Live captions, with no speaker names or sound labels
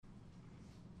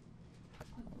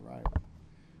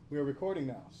We are recording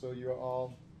now, so you're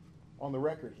all on the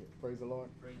record here. Praise the Lord.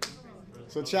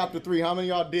 So chapter 3, how many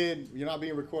of y'all did? You're not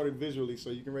being recorded visually, so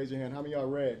you can raise your hand. How many of y'all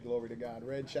read? Glory to God.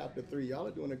 Read chapter 3. Y'all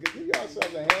are doing a good. Give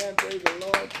yourselves a hand. Praise the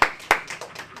Lord.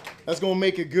 That's going to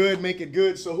make it good, make it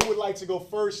good. So who would like to go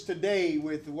first today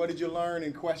with what did you learn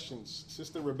and questions?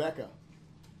 Sister Rebecca.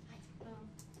 I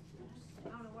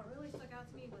don't know, what really stuck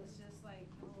out to me was just like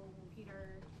when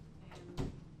Peter and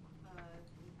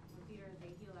when Peter,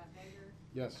 they heal that beggar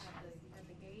Yes. at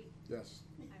the gate. Yes.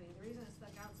 I mean, the reason it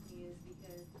stuck out to me is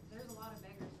because there's a lot of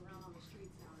beggars around on the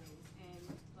streets nowadays, and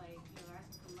like, they're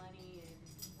asking for money and,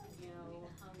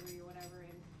 hungry or whatever,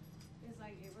 and it's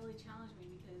like, it really challenged me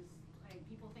because like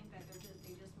people think that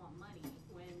they just want money,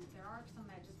 when there are some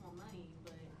that just want money,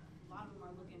 but a lot of them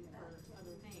are looking for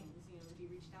other things, to be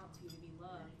reached out to be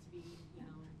loved, to be,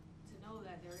 to know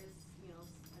that there is,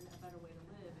 a better way to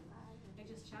live, and it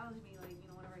just challenged me, like,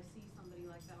 whenever I see somebody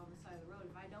like that on the side of the road,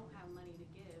 if I don't have money to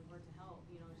give or to help,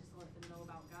 just to let them know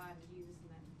about God and Jesus, and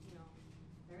that,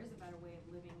 there is a better way of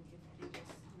living if they just,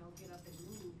 get up and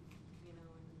move, and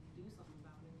do something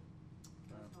about it.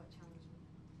 That's how it challenged me.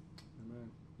 Amen.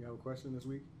 You have a question this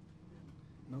week?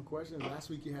 No questions? Last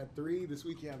week you had 3. This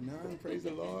week you have none. Praise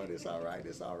the Lord. It's all right.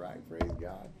 It's all right. Praise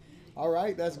God. All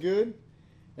right. That's good.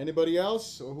 Anybody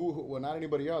else? Or who? Well, not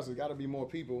anybody else. There's got to be more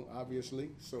people, obviously.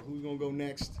 So who's going to go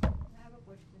next? I have a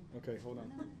question. Okay, hold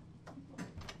on.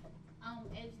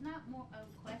 It's not more of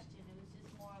a question. It was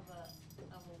just more of a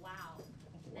wow.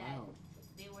 That Wow.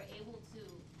 they were able to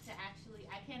actually.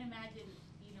 I can't imagine,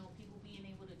 people being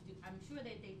able to do. I'm sure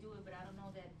that they do it, but I don't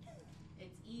know that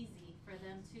it's easy for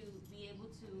them to be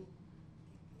able to,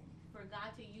 for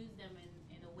God to use them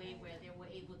in a way where they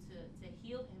were able to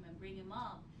heal him and bring him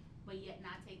up, but yet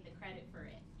not take the credit for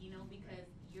it, because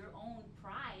your own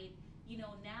pride,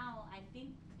 now I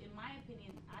think, in my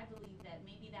opinion, I believe that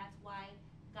maybe that's why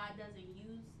God doesn't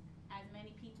use as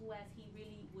many people as he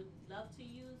really would love to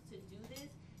use to do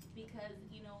this, because,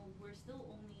 we're still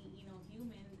only,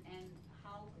 humans, and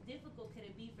how difficult could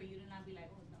it be for you to not be like,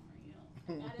 oh, darn,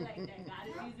 I got it like that. God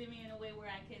is using me in a way where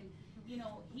I can,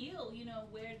 heal,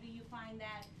 where do you find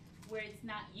that where it's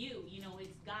not you,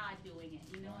 it's God doing it,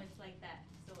 it's like that.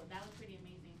 So that was pretty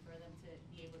amazing for them to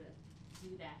be able to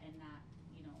do that and not,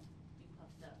 be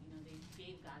puffed up. They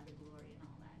gave God the glory and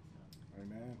all that. So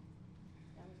Amen.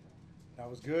 that was That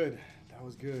was good. That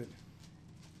was good.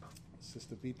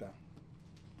 Sister Pita.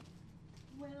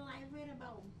 Well, I read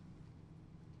about,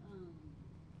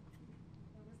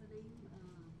 what was the name?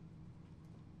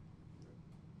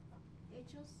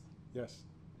 Hechos? Yes.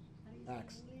 How do you say it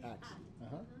Acts. in English? Acts. Acts.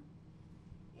 Uh-huh.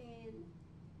 And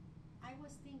I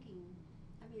was thinking,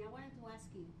 I wanted to ask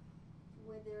you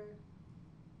whether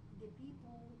the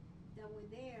people that were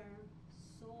there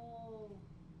so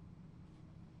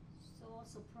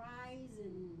surprised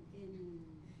and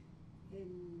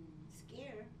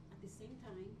scared at the same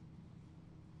time,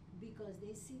 because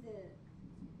they see the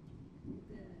group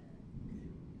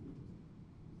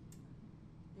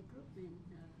man,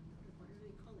 what do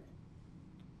they call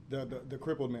it? The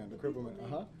crippled man. The The crippled man.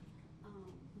 crippled Uh-huh.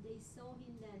 man. They saw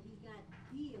him that he got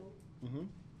healed, Mm-hmm.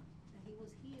 that he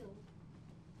was healed.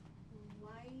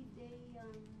 Why they were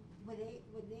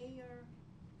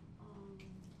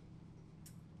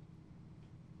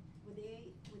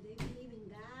they believe in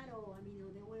God, or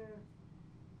they were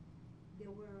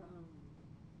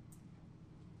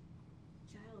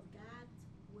child of God,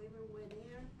 whoever were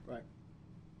there, Right.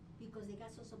 because they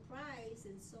got so surprised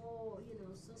and so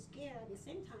so scared at the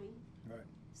same time. Right.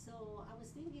 So I was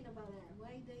thinking about that.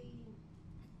 Why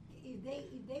if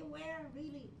they were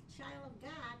really child of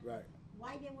God, Right.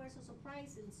 why they were so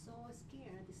surprised and so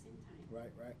scared at the same time?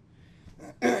 Right. Right.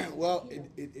 Well,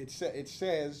 it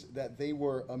says that they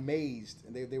were amazed,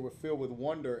 and they were filled with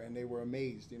wonder, and they were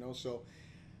amazed. So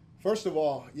first of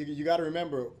all, you got to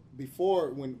remember,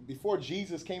 before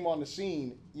Jesus came on the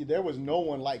scene, there was no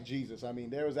one like Jesus.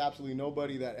 There was absolutely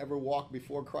nobody that ever walked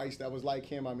before Christ that was like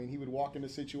him. He would walk into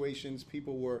situations,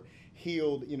 people were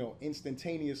healed,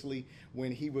 instantaneously.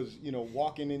 When he was,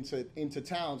 walking into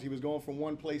towns, he was going from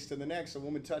one place to the next. A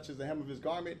woman touches the hem of his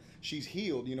garment, she's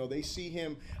healed. They see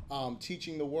him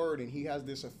teaching the word, and he has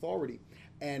this authority.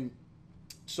 And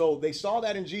so they saw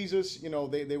that in Jesus,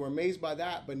 they were amazed by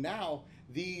that. But now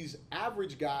these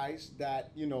average guys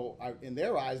that, are, in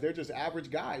their eyes, they're just average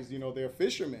guys, they're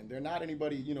fishermen. They're not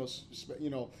anybody,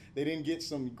 they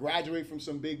didn't graduate from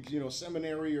some big,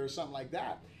 seminary or something like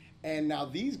that. And now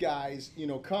these guys,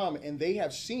 come and they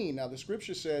have seen, now the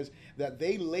scripture says that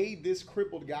they laid this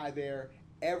crippled guy there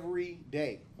every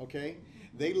day, okay?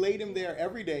 They laid him there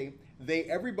every day.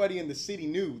 everybody in the city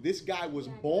knew this guy was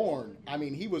born. I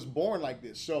mean, he was born like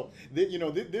this. So,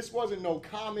 this wasn't no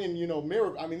common,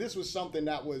 miracle. I mean, this was something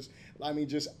that was, I mean,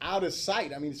 just out of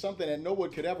sight. I mean, something that no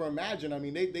one could ever imagine. I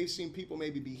mean, they've seen people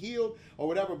maybe be healed or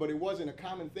whatever, but it wasn't a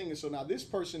common thing. And so now this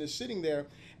person is sitting there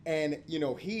and,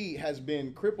 he has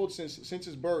been crippled since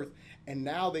his birth. And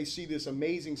now they see this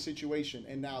amazing situation.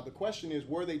 And now the question is,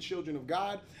 were they children of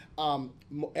God?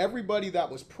 Everybody that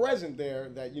was present there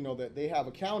that, that they have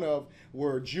account of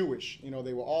were Jewish.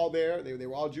 They were all there. They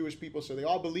were all Jewish people. So they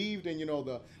all believed in,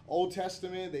 the Old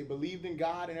Testament. They believed in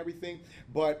God and everything.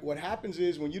 But what happens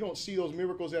is when you don't see those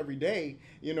miracles every day,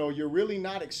 you're really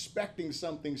not expecting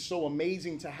something so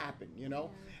amazing to happen,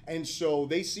 And so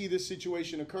they see this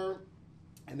situation occur.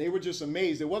 And they were just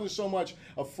amazed. It wasn't so much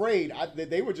afraid.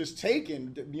 They were just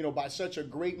taken, by such a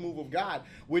great move of God,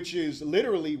 which is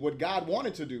literally what God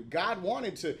wanted to do. God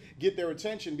wanted to get their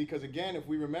attention because, again, if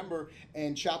we remember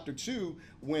in chapter 2,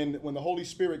 when the Holy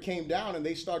Spirit came down and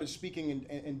they started speaking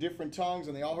in different tongues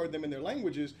and they all heard them in their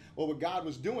languages, well, what God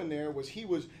was doing there was he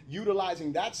was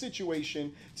utilizing that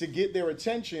situation to get their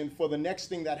attention for the next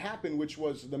thing that happened, which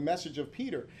was the message of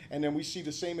Peter. And then we see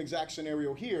the same exact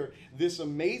scenario here, this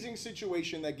amazing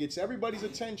situation that gets everybody's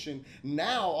attention.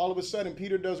 Now, all of a sudden,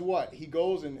 Peter does what? He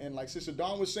goes and like Sister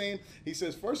Dawn was saying, he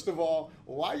says, first of all,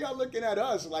 why y'all looking at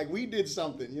us like we did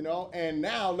something, And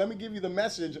now let me give you the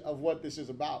message of what this is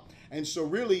about. And so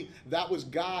really, that was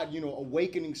God,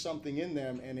 awakening something in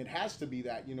them. And it has to be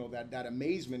that, that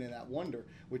amazement and that wonder,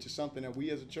 which is something that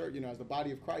we as a church, as the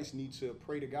body of Christ, need to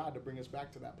pray to God to bring us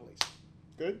back to that place.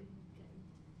 Good?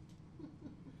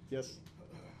 Yes?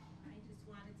 I just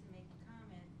wanted to make a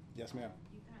comment. Yes, ma'am.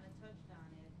 You kind of touched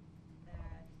on it,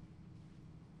 that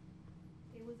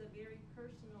it was a very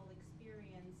personal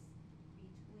experience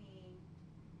between,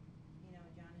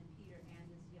 John and Peter and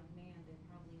this young man that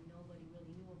probably nobody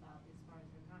really knew about as far as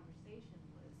their conversation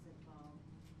was involved,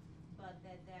 but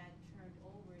that turned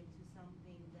over into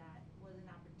something that was an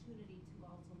opportunity to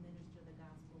also minister the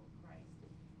gospel of Christ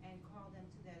and call them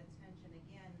to that attention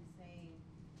again, saying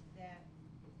that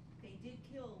they did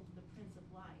kill the Prince of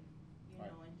Life, Right.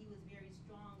 and he was very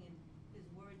strong in his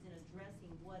words in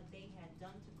addressing what they had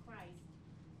done to Christ,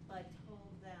 but told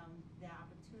them the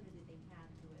opportunity they had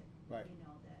to it. Right.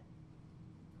 That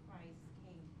Christ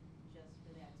came just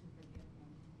for that, to forgive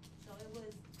them. So it was,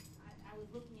 I was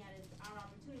looking at it as our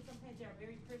opportunity. Sometimes there are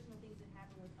very personal things that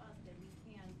happen with us that we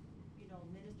can, be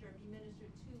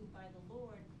ministered to by the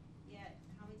Lord, yet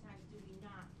how many times do we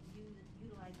not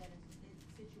utilize that in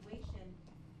situation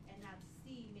and not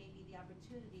see maybe the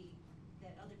opportunity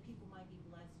that other people might be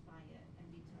blessed by it and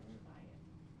be touched by it.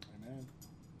 Amen.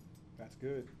 That's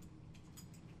good.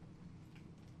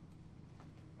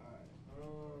 Alright,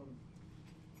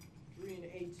 3 and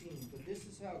 18. But this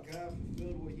is how God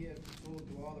fulfilled what he had foretold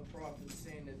through all the prophets,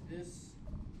 saying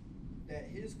that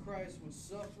his Christ would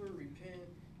suffer, repent,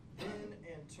 then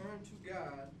and turn to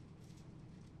God,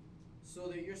 so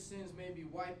that your sins may be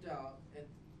wiped out,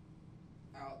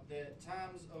 that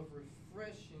times of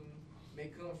refreshing may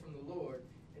come from the Lord,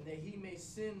 and that he may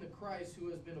send the Christ who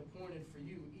has been appointed for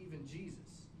you, even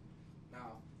Jesus.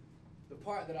 Now, the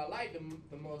part that I like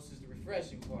the most is the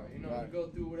refreshing part. Right. You go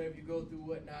through whatever you go through,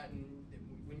 whatnot, and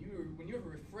when you're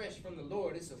refreshed from the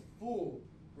Lord, it's a full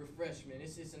refreshment.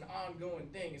 It's an ongoing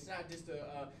thing. It's not just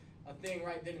a thing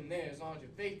right then and there, as long as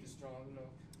your faith is strong,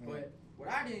 But what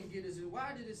I didn't get is,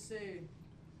 why did it say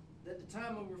that the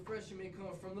time of refreshing may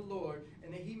come from the Lord,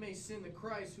 and that he may send the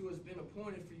Christ who has been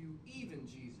appointed for you, even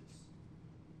Jesus?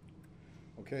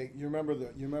 Okay, you remember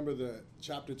the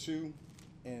chapter 2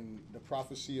 and the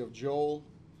prophecy of Joel,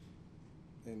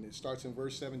 and it starts in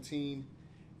verse 17.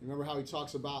 You remember how he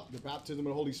talks about the baptism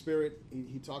of the Holy Spirit?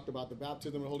 He talked about the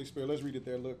baptism of the Holy Spirit. Let's read it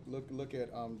there. Look at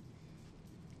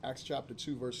Acts chapter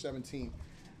 2, verse 17.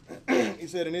 He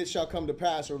said, and it shall come to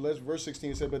pass, or verse 16,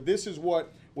 he said, but this is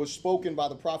what was spoken by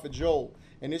the prophet Joel.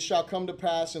 And it shall come to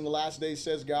pass in the last days,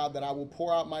 says God, that I will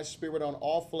pour out my spirit on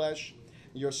all flesh.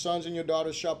 Your sons and your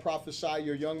daughters shall prophesy,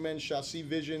 your young men shall see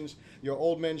visions, your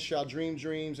old men shall dream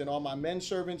dreams, and on my men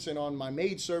servants and on my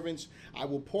maid servants I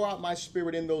will pour out my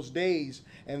spirit in those days,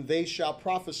 and they shall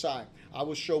prophesy. I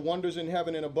will show wonders in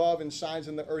heaven and above, and signs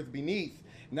in the earth beneath.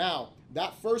 Now,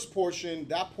 that first portion,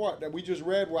 that part that we just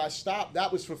read where I stopped,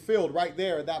 that was fulfilled right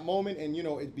there at that moment. And,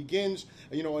 it begins,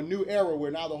 a new era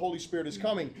where now the Holy Spirit is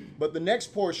coming. But the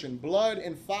next portion, blood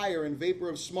and fire and vapor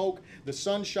of smoke, the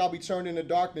sun shall be turned into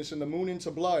darkness and the moon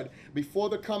into blood before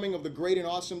the coming of the great and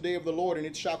awesome day of the Lord. And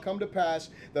it shall come to pass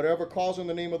that whoever calls on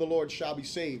the name of the Lord shall be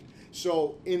saved.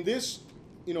 So in this,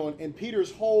 in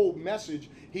Peter's whole message,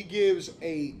 he gives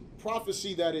a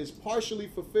prophecy that is partially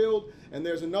fulfilled, and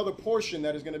there's another portion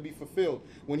that is going to be fulfilled.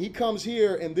 When he comes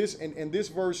here in this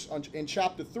verse in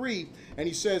chapter 3, and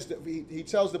he says that he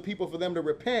tells the people for them to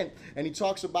repent, and he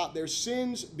talks about their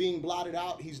sins being blotted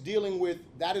out. He's dealing with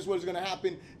that is what is going to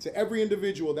happen to every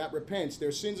individual that repents.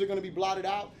 Their sins are going to be blotted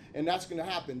out, and that's going to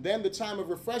happen. Then the time of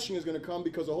refreshing is going to come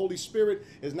because the Holy Spirit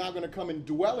is now going to come and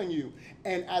dwell in you.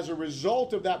 And as a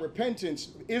result of that repentance,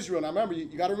 Israel, now remember, you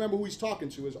got to remember who he's talking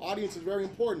to. His audience is very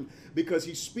important because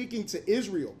he's speaking to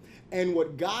Israel. And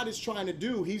what God is trying to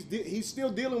do, he's still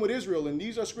dealing with Israel. And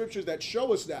these are scriptures that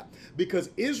show us that. Because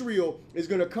Israel is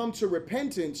going to come to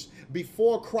repentance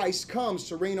before Christ comes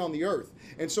to reign on the earth.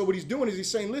 And so what he's doing is he's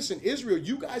saying, listen, Israel,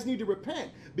 you guys need to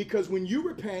repent. Because when you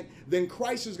repent, then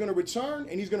Christ is going to return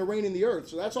and he's going to reign in the earth.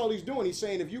 So that's all he's doing. He's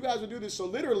saying, if you guys would do this, so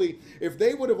literally, if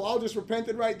they would have all just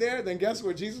repented right there, then guess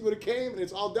what? Jesus would have came and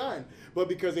it's all done. But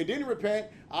because they didn't repent,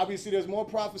 obviously there's more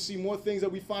prophecy, more things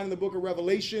that we find in the book of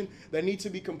Revelation that need to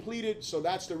be completed. So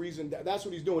that's the reason, that's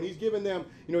what he's doing. He's giving them,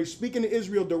 he's speaking to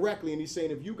Israel directly, and he's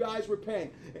saying, if you guys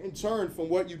repent and turn from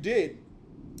what you did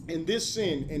in this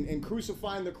sin and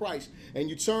crucifying the Christ, and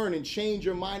you turn and change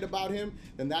your mind about him,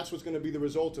 then that's what's going to be the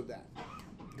result of that.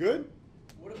 Good?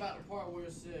 What about the part where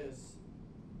it says,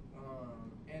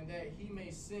 and that he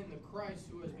may send the Christ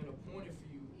who has been appointed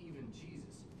for you, even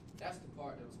Jesus? That's the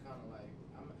part that was kind of like,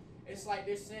 it's like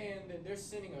they're saying that they're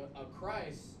sending a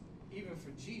Christ even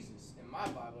for Jesus. In my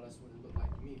Bible, that's what it looked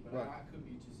like to me, but right. I could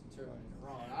be just interpreting it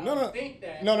wrong. I No. don't think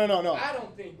that. No. I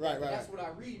don't think that. Right. That's what I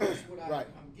read. That's what I'm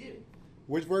getting.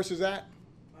 Which verse is that?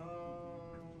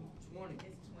 20.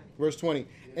 Verse 20.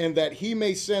 And that he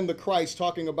may send the Christ,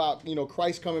 talking about,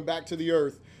 Christ coming back to the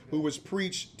earth, who was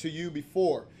preached to you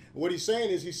before. What he's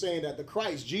saying is he's saying that the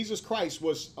Christ, Jesus Christ,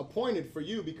 was appointed for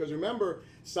you, because remember,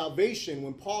 salvation,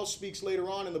 when Paul speaks later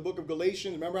on in the book of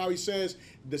Galatians, remember how he says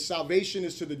the salvation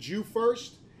is to the Jew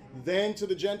first, then to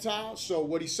the Gentile? So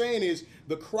what he's saying is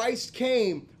the Christ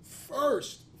came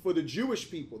first for the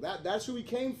Jewish people. That's who he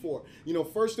came for.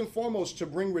 First and foremost, to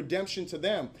bring redemption to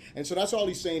them. And so that's all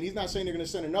he's saying. He's not saying they're going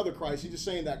to send another Christ. He's just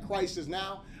saying that Christ is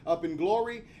now up in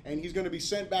glory, and he's going to be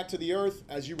sent back to the earth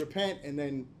as you repent, and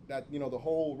then that, the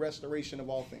whole restoration of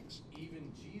all things.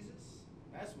 Even Jesus?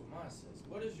 That's what mine says.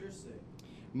 What does yours say?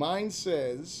 Mine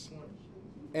says,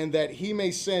 and that he may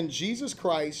send Jesus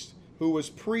Christ, who was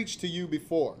preached to you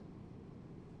before.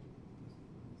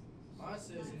 Mine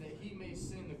says, and that he may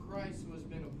send the Christ who has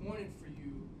been appointed for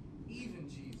you, even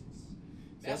Jesus.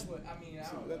 That's what, I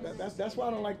don't know. That's why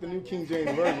I don't like the New King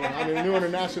James Version. The New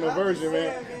International Version,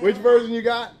 man. Which version you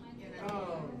got?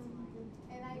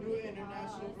 New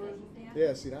International Version.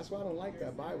 Yeah, see, that's why I don't like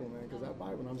that Bible, man, because that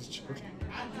Bible, I'm just joking.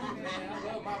 I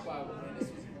love my Bible, man. This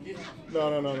was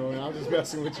No, man. I'm just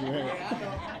messing with you, man.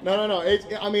 No.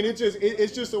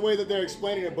 It's just the way that they're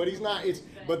explaining it, but he's not.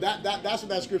 But that's what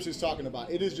that scripture is talking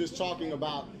about. It is just talking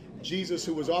about Jesus,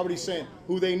 who was already sent,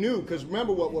 who they knew. Because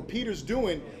remember what Peter's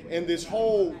doing in this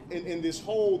whole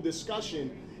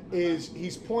discussion is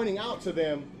he's pointing out to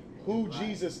them who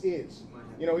Jesus is.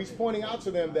 He's pointing out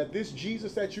to them that this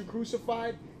Jesus that you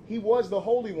crucified, he was the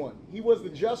Holy One. He was the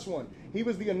just one. He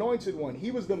was the anointed one.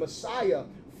 He was the Messiah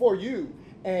for you.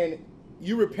 And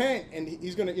you repent, and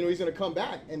he's gonna come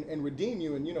back and redeem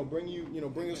you, and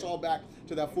bring us all back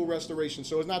to that full restoration.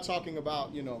 So it's not talking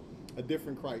about a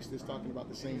different Christ. It's talking about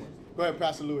the same one. Go ahead,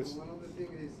 Pastor Lewis. One other thing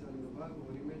is in the Bible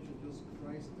when you mentioned just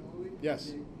Christ only.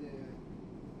 Yes.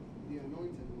 The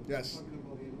anointed one. Yes. Talking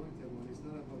about the anointed one. It's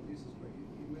not about Jesus Christ.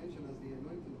 He mentioned as the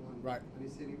anointed one. Right. And he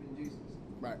said even Jesus.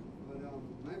 Right. But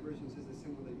my version says the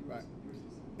same one that Right.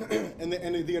 yours and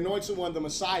the anointed one, the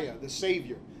Messiah, the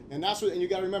Savior. And that's what, and you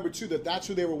got to remember too that that's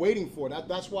who they were waiting for.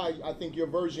 That's why I think your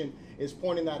version is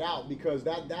pointing that out, because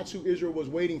that's who Israel was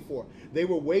waiting for. They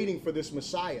were waiting for this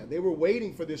Messiah. They were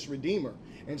waiting for this Redeemer.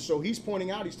 And so he's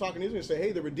pointing out, he's talking to Israel and say,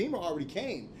 hey, the Redeemer already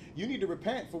came. You need to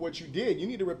repent for what you did. You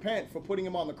need to repent for putting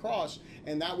him on the cross,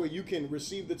 and that way you can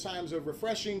receive the times of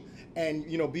refreshing and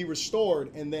be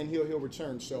restored, and then he'll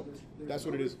return. So that's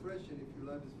what it is. Refreshing if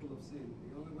your life is full of sin.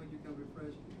 The only way you can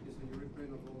refresh is when you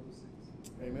repent of all the sins.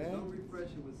 Amen. There's no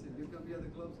refreshing with sin. You can be at the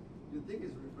clubs, you think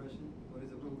it's refreshing, but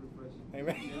it's a wrong refreshing.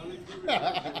 Amen. The only true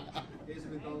refreshing is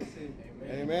without sin.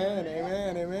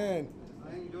 Amen. I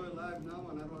enjoy life now,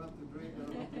 and I don't have to drink, I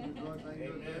don't have to do drugs. I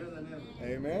enjoy better than ever.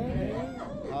 Amen.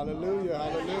 Hallelujah.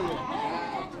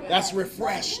 That's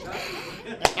refreshed.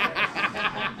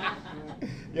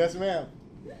 Yes, ma'am.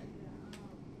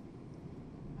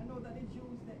 I know that the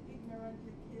Jews that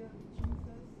ignorantly killed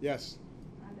Jesus. Yes.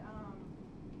 And I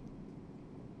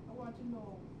want to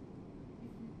know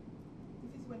if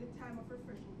this is when the time of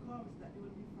refreshing comes that they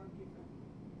will be forgiven.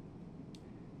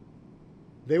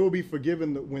 They will be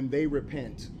forgiven when they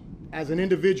repent. as an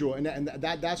individual, and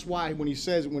that's why when he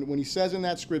says when he says in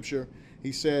that scripture,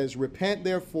 he says, "Repent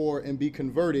therefore and be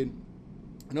converted."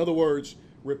 In other words,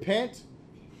 repent,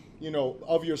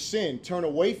 of your sin, turn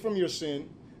away from your sin,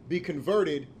 be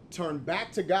converted, turn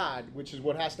back to God, which is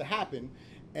what has to happen,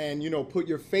 and put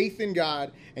your faith in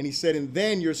God. And he said, and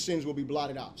then your sins will be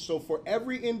blotted out. So for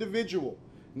every individual,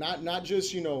 not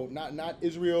just not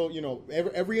Israel,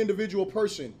 every individual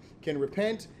person can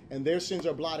repent and their sins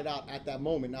are blotted out at that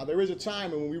moment. Now there is a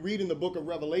time, and when we read in the book of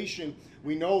Revelation,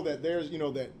 we know that there's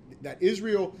that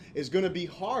Israel is going to be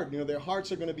hard. Their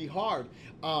hearts are going to be hard.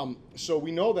 So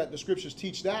we know that the scriptures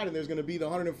teach that, and there's going to be the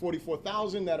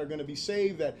 144,000 that are going to be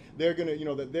saved. That they're going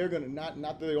to, that they're going to not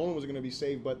that the only ones are going to be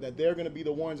saved, but that they're going to be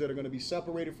the ones that are going to be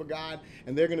separated for God,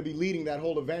 and they're going to be leading that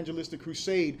whole evangelistic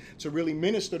crusade to really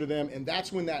minister to them. And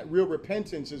that's when that real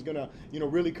repentance is going to,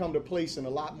 really come to place in a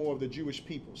lot more of the Jewish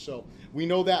people. So we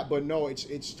know that, but no,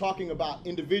 it's talking about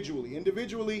individually.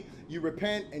 Individually, you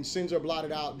repent and sins are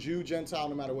blotted out, Jew, Gentile,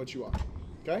 no matter what you are.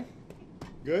 Okay?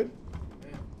 Good?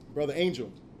 Brother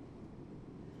Angel.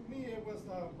 For me, it was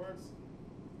verse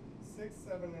 6,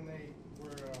 7, and 8,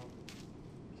 where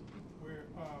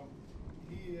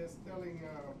he is telling,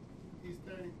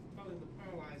 telling the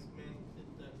paralyzed man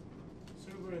that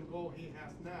silver and gold he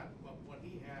has not, but what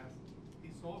he has,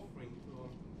 he's offering to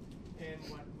him.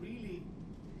 And what really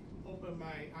opened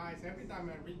my eyes, every time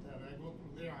I read that, I go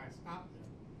through there, I stop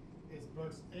there, is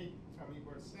verse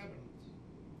 7,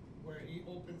 where he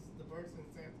opens the verse and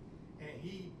says, and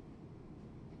he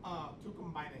took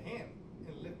him by the hand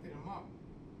and lifted him up.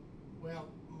 Well,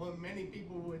 many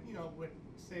people would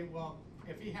say, well,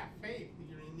 if he had faith,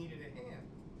 he needed a hand.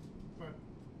 But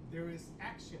there is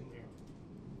action there.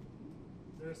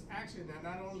 There's action, and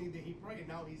not only did he pray,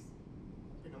 now he's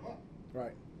picking him up.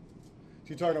 Right. So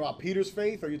you're talking about Peter's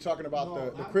faith, or you're talking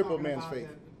about the crippled man's faith?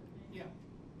 The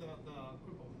crippled man.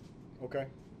 Okay.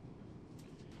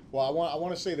 Well, I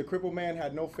want to say the crippled man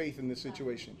had no faith in this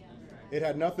situation. It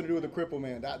had nothing to do with the crippled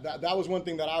man. That was one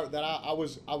thing that I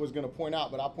was going to point out,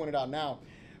 but I'll point it out now.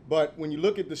 But when you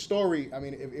look at the story, I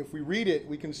mean, if we read it,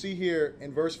 we can see here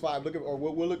in verse 5. Let's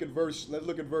look at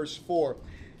verse 4. It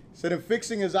said, and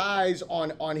fixing his eyes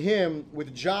on him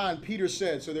with John, Peter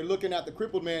said. So they're looking at the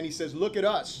crippled man. He says, look at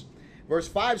us. Verse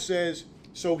 5 says,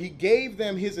 so he gave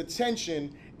them his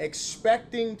attention,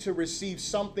 expecting to receive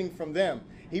something from them.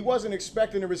 He wasn't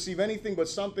expecting to receive anything but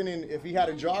something if he had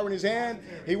a jar in his hand.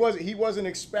 He wasn't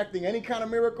expecting any kind of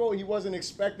miracle. He wasn't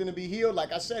expecting to be healed.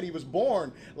 Like I said, he was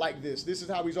born like this. This is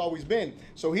how he's always been.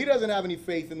 So he doesn't have any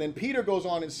faith. And then Peter goes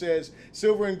on and says,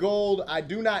 silver and gold I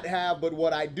do not have, but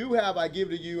what I do have I give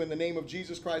to you in the name of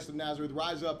Jesus Christ of Nazareth.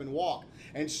 Rise up and walk.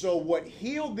 And so what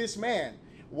healed this man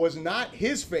was not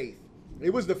his faith.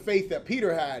 It was the faith that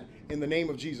Peter had in the name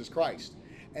of Jesus Christ.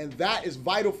 And that is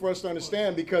vital for us to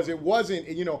understand, because it wasn't,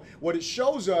 what it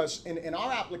shows us in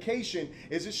our application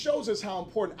is it shows us how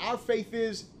important our faith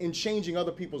is in changing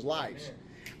other people's lives.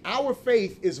 Our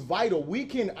faith is vital.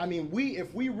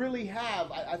 If we really have,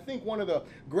 I think one of the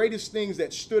greatest things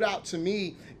that stood out to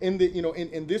me in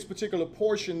this particular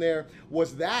portion there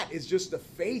is just the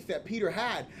faith that Peter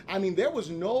had. I mean, there was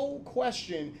no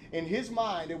question in his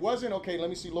mind. It wasn't, okay, let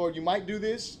me see, Lord, you might do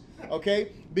this.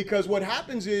 Okay, because what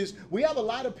happens is we have a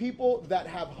lot of people that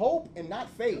have hope and not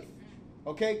faith.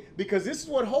 Okay, because this is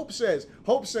what hope says.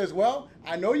 Hope says, well,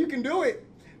 I know you can do it,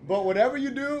 but whatever you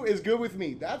do is good with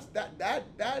me. That's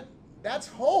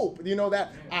hope. That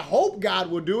I hope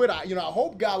God will do it. I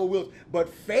hope God will. But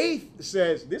faith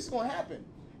says this is going to happen,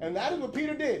 and that is what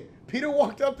Peter did. Peter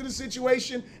walked up to the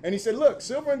situation and he said, look,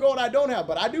 silver and gold I don't have,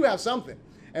 but I do have something.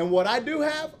 And what I do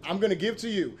have, I'm going to give to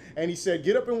you. And he said,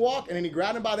 get up and walk. And then he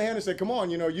grabbed him by the hand and said, come on,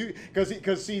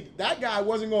 because see, that guy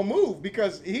wasn't going to move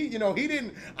because he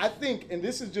didn't, I think, and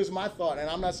this is just my thought, and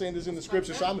I'm not saying this in the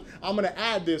scripture, so I'm going to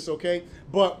add this, okay?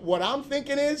 But what I'm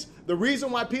thinking is the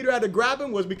reason why Peter had to grab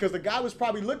him was because the guy was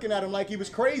probably looking at him like he was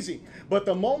crazy. But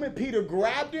the moment Peter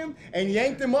grabbed him and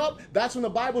yanked him up, that's when the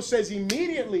Bible says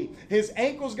immediately his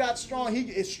ankles got strong,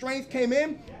 his strength came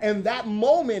in, and that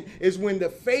moment is when the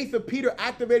faith of Peter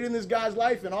activated in this guy's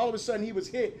life, and all of a sudden he was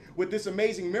hit with this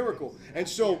amazing miracle. And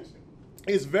so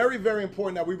it's very, very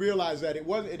important that we realize that it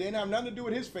didn't have nothing to do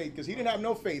with his faith, because he didn't have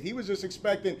no faith. He was just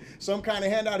expecting some kind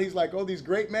of handout. He's like, oh, these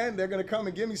great men, they're going to come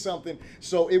and give me something.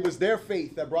 So it was their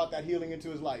faith that brought that healing into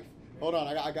his life. Hold on,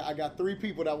 I got 3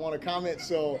 people that want to comment,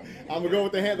 so I'm going to go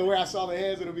with the hand the way I saw the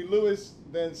hands. It'll be Lewis,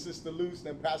 then Sister Luce,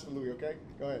 then Pastor Louis, okay?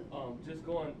 Go ahead. Just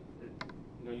going,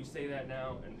 you say that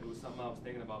now, and it was something I was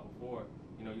thinking about before.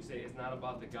 You say it's not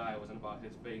about the guy, it wasn't about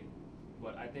his faith.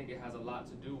 But I think it has a lot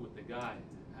to do with the guy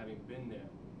having been there,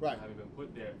 right, having been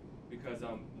put there. Because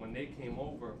when they came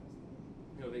over,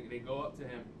 you know, they go up to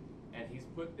him, and he's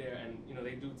put there, and, you know,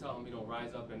 they do tell him, you know,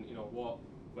 rise up and, you know, walk.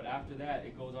 But after that,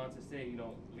 it goes on to say, you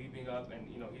know, leaping up,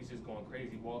 and, you know, he's just going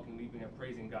crazy, walking, leaping, and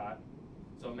praising God.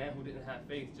 So a man who didn't have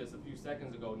faith just a few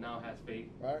seconds ago now has faith.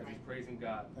 Right. He's praising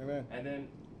God. Amen. And then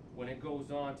when it goes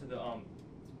on to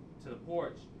the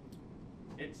porch,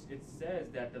 it says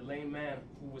that the lame man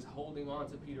who was holding on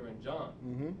to Peter and John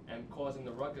and causing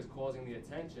the ruckus, causing the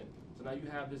attention. So now you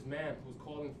have this man who's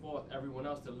calling forth everyone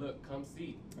else to look, come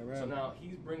see. Amen. So now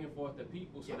he's bringing forth the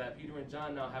people so that Peter and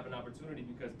John now have an opportunity,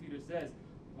 because Peter says,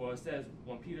 well, it says,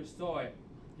 when Peter saw it,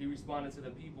 he responded to the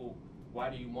people, why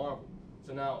do you marvel?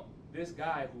 So now this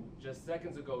guy who just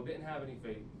seconds ago didn't have any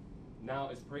faith, now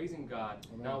is praising God,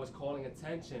 Amen. now is calling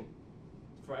attention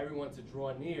for everyone to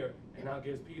draw near, and now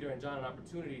gives Peter and John an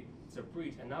opportunity to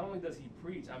preach. And not only does he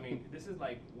preach, I mean, this is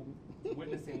like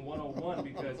witnessing 101,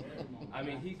 because, I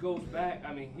mean, he goes back,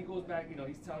 you know,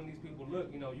 he's telling these people,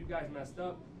 look, you know, you guys messed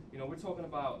up. You know, we're talking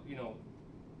about, you know,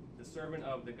 the servant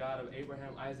of the God of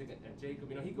Abraham, Isaac, and Jacob.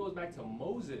 You know, he goes back to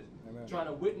Moses, Amen. trying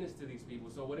to witness to these people.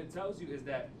 So what it tells you is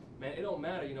that, man, it don't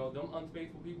matter, you know, them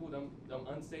unfaithful people, them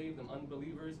unsaved, them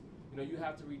unbelievers, you know, you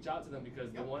have to reach out to them,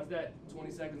 because the ones that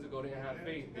 20 seconds ago didn't have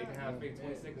faith, they can have faith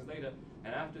 20 seconds later.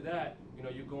 And after that, you know,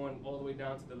 you're going all the way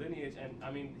down to the lineage. And,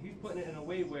 I mean, he's putting it in a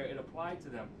way where it applied to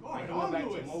them. He goes back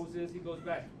to Moses, he goes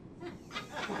back.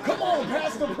 Come on,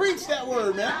 Pastor, preach that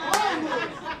word, man.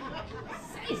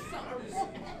 Say something.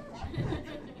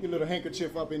 Your little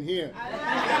handkerchief up in here.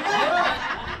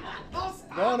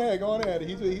 Go on ahead.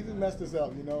 He's messed us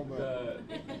up, you know.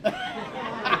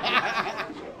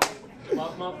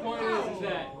 But my point is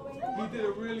that he did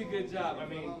a really good job. I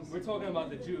mean, we're talking about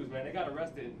the Jews, man. They got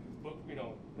arrested, you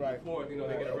know, right. before, you know,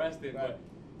 they get arrested. Right.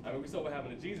 But I mean, we saw what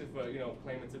happened to Jesus for, you know,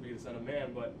 claiming to be the Son of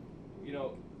Man. But, you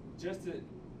know, just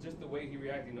the way he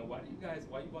reacted, you know, why you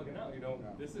bugging out? You know,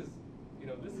 this is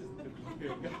the glory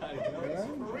of God. You know,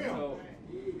 Yeah. So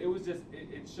it was just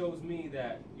it shows me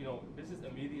that, you know, this is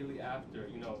immediately after,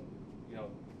 you know,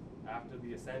 after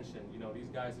the ascension. You know, these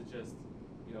guys are just,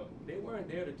 you know, they weren't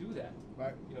there to do that.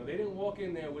 Right. You know, they didn't walk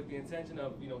in there with the intention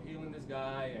of, you know, healing this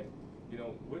guy and, you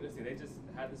know, witnessing. They just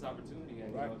had this opportunity,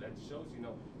 and, right. you know, that shows, you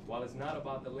know, while it's not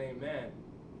about the lame man,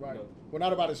 Right. you know, Well,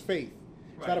 not about his faith.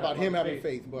 It's not about him having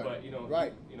faith, but you know,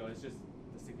 right. You know, it's just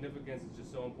the significance is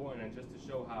just so important, and just to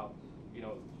show how, you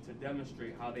know, to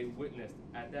demonstrate how they witnessed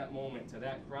at that moment to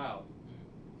that crowd,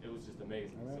 it was just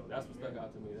amazing. Amen. So that's what stuck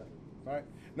out to me. Right.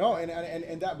 No,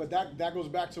 that goes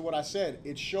back to what I said.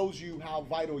 It shows you how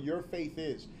vital your faith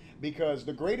is, because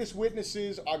the greatest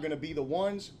witnesses are going to be the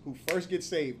ones who first get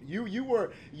saved. You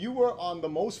were on the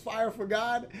most fire for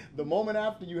God the moment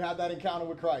after you had that encounter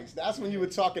with Christ. That's when you were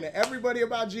talking to everybody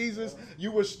about Jesus.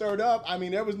 You were stirred up. I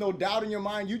mean, there was no doubt in your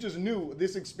mind. You just knew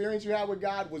this experience you had with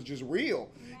God was just real,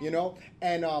 you know.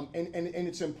 And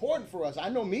it's important for us. I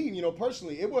know me, you know,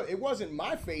 personally, it wasn't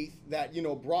my faith that, you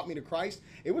know, brought me to Christ.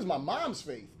 It was my mom's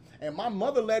faith. And my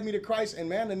mother led me to Christ, and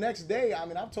man, the next day, I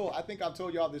mean, I think I've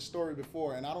told y'all this story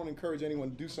before, and I don't encourage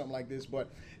anyone to do something like this, but,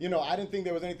 you know, I didn't think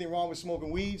there was anything wrong with smoking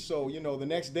weed, so, you know, the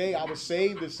next day I was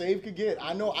saved as saved could get.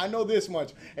 I know this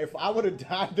much. If I would have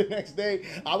died the next day,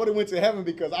 I would have went to heaven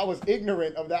because I was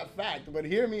ignorant of that fact, but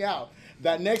hear me out.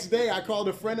 That next day, I called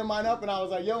a friend of mine up, and I was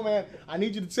like, yo, man, I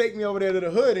need you to take me over there to the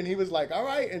hood, and he was like, all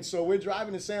right, and so we're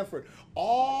driving to Sanford.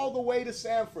 All the way to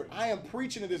Sanford, I am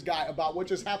preaching to this guy about what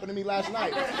just happened to me last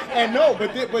night. And no,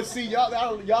 but see, y'all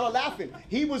are laughing.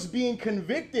 He was being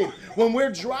convicted. When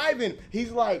we're driving,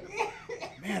 he's like,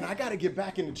 man, I got to get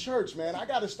back into church, man. I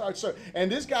got to start church. And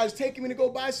this guy's taking me to go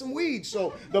buy some weed.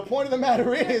 So the point of the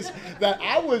matter is that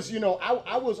I was, you know,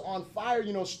 I was on fire,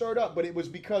 you know, stirred up, but it was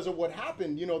because of what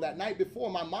happened, you know, that night before.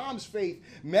 My mom's faith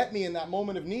met me in that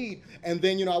moment of need. And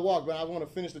then, you know, I walked, but I want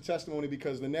to finish the testimony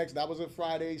because that was a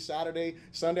Friday, Saturday,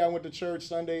 Sunday I went to church.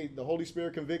 Sunday, the Holy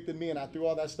Spirit convicted me and I threw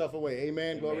all that stuff away.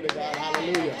 Amen. Glory to God.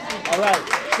 Hallelujah. All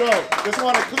right. So just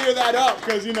want to clear that up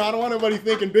because, you know, I don't want anybody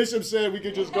thinking Bishop said we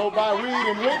could just go buy weed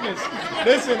and witness.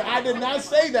 Listen, I did not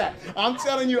say that. I'm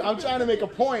telling you, I'm trying to make a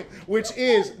point, which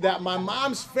is that my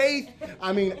mom's faith,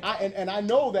 I mean, I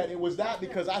know that it was that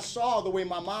because I saw the way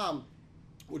my mom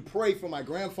would pray for my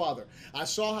grandfather. I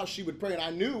saw how she would pray, and I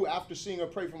knew after seeing her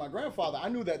pray for my grandfather, I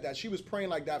knew that she was praying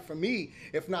like that for me,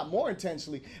 if not more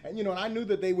intensely. And, you know, and I knew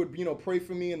that they would, you know, pray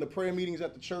for me in the prayer meetings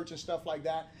at the church and stuff like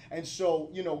that. And so,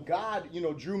 you know, God, you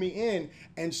know, drew me in.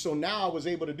 And so now I was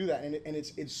able to do that. And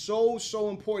it's so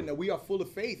important that we are full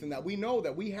of faith and that we know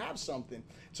that we have something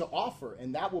to offer.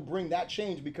 And that will bring that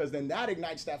change because then that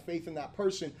ignites that faith in that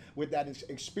person with that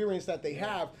experience that they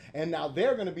have. And now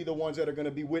they're going to be the ones that are going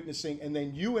to be witnessing. And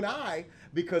then you and I,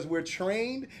 because we're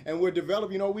trained and we're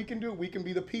developed, you know what we can do? We can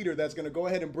be the Peter that's going to go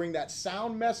ahead and bring that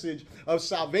sound message of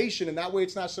salvation. And that way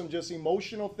it's not some just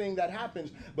emotional thing that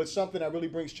happens, but something that really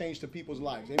brings change to people's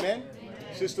lives. Amen? Amen.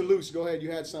 Sister Luce, go ahead.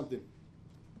 You had something.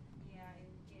 Yeah,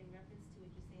 in reference to what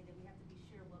you're saying, that we have to be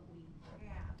sure what we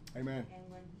have. Amen. And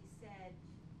when he said,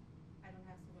 I don't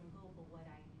have silver and gold, but what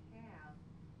I have,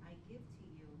 I give to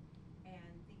you.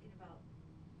 And thinking about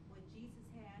what Jesus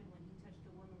had when he touched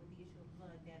the woman with the issue of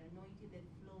blood, that anointing that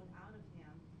flowed out of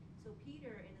him. So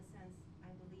Peter, in a sense,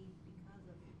 I believe, because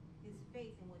of his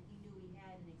faith and what he knew he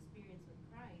had an experience with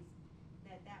Christ,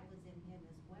 that was in him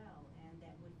as well, and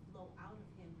that would flow out of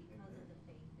him because of the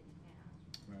faith that he had.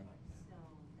 Right. So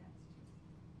that's just.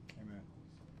 Amen.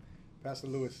 Pastor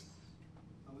Lewis.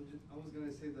 I was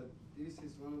gonna say that this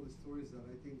is one of the stories that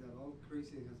I think that all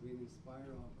Christians has been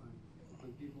inspired of. And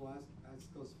when people ask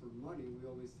us for money, we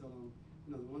always tell them,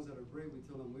 you know, the ones that are brave, we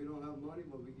tell them we don't have money,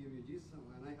 but we give you Jesus.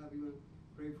 And I have even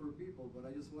prayed for people, but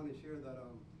I just want to share that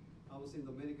I was in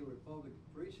Dominican Republic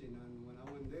preaching, and when I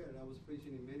went there, I was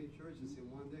preaching in many churches in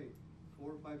one day,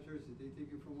 4 or 5 churches. They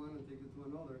take you from one and take you to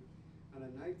another. And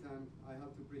at nighttime, I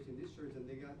have to preach in this church, and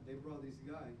they brought this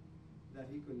guy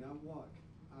that he could not walk.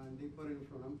 And they put it in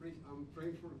front. I'm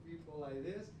praying for people like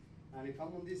this, and if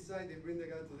I'm on this side, they bring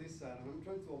the guy to this side, and I'm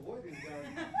trying to avoid this guy.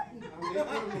 And they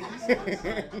put him on this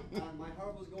side, and my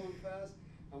heart was going fast.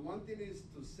 And one thing is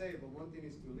to say, but one thing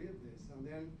is to live this. And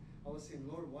then I was saying,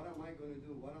 Lord, what am I going to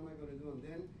do? What am I going to do? And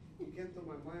then it came to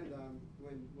my mind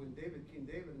when King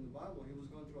David in the Bible, he was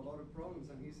going through a lot of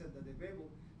problems, and he said that the devil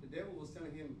was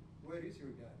telling him, where is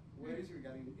your God? Where is your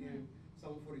God? In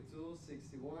Psalm 42,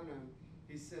 61, and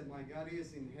he said, my God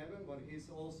is in heaven, but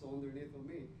he's also underneath of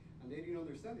me. And they didn't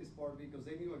understand this part because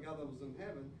they knew a God that was in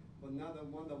heaven, but not the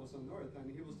one that was on earth.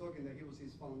 And he was talking that he was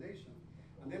his foundation.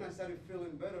 And then I started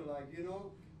feeling better, like, you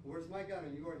know, where's my God?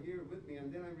 And you are here with me.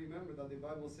 And then I remembered that the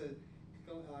Bible said,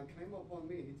 climb upon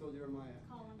me, he told Jeremiah.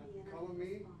 Call on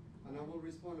me, and I will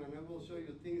respond, and I will show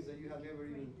you things that you have never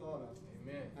even thought of.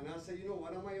 Amen. And I said, you know,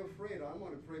 what am I afraid of? I'm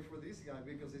going to pray for this guy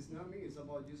because it's not me, it's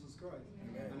about Jesus Christ.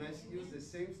 Amen. And I used the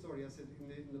same story. I said,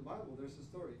 in the Bible, there's a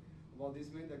story about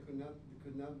this man that could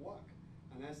not walk.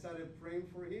 And I started praying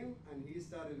for him, and he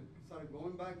started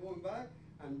going back,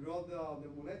 and brought the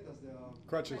muletas, the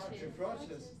crutches,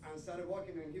 and started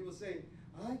walking. And he was saying,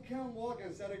 I can't walk,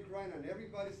 and started crying, and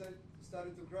everybody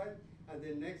started to cry. And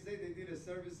the next day they did a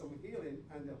service of healing,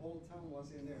 and the whole town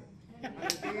was in there. And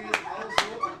the thing is, I was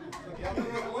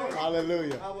so,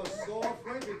 hallelujah. I was so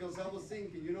afraid because I was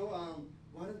thinking, you know,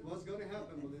 what's going to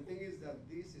happen? But the thing is that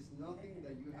this is nothing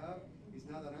that you have. It's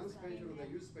not that I'm special or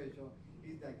that you're special.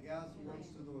 It's that God wants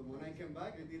to do it. When I came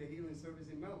back, I did a healing service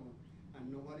in Melbourne, and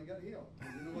nobody got healed. And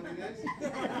you know what it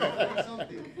is?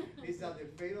 Something. It's that the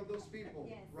faith of those people,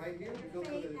 right here, you go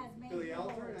to the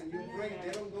altar and you pray.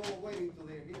 They don't go away until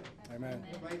they're healed. Amen.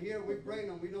 Right here, we pray,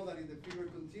 and we know that if the fever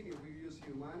continues, we use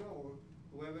Humana or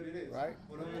whoever it is. Right.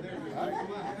 But over there, we Right. use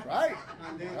Humana. Right.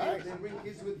 And they bring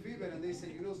kids with fever, and they say,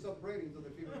 you don't stop praying until the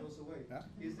fever goes away. Yeah.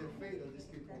 It's the faith of these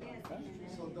people have.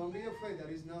 So don't be afraid. That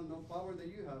is not no power that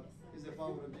you have. It's the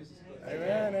power of Jesus Christ.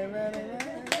 Amen, amen,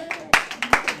 amen.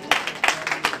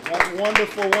 That's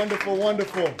wonderful, wonderful,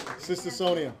 wonderful. Sister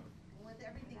Sonia.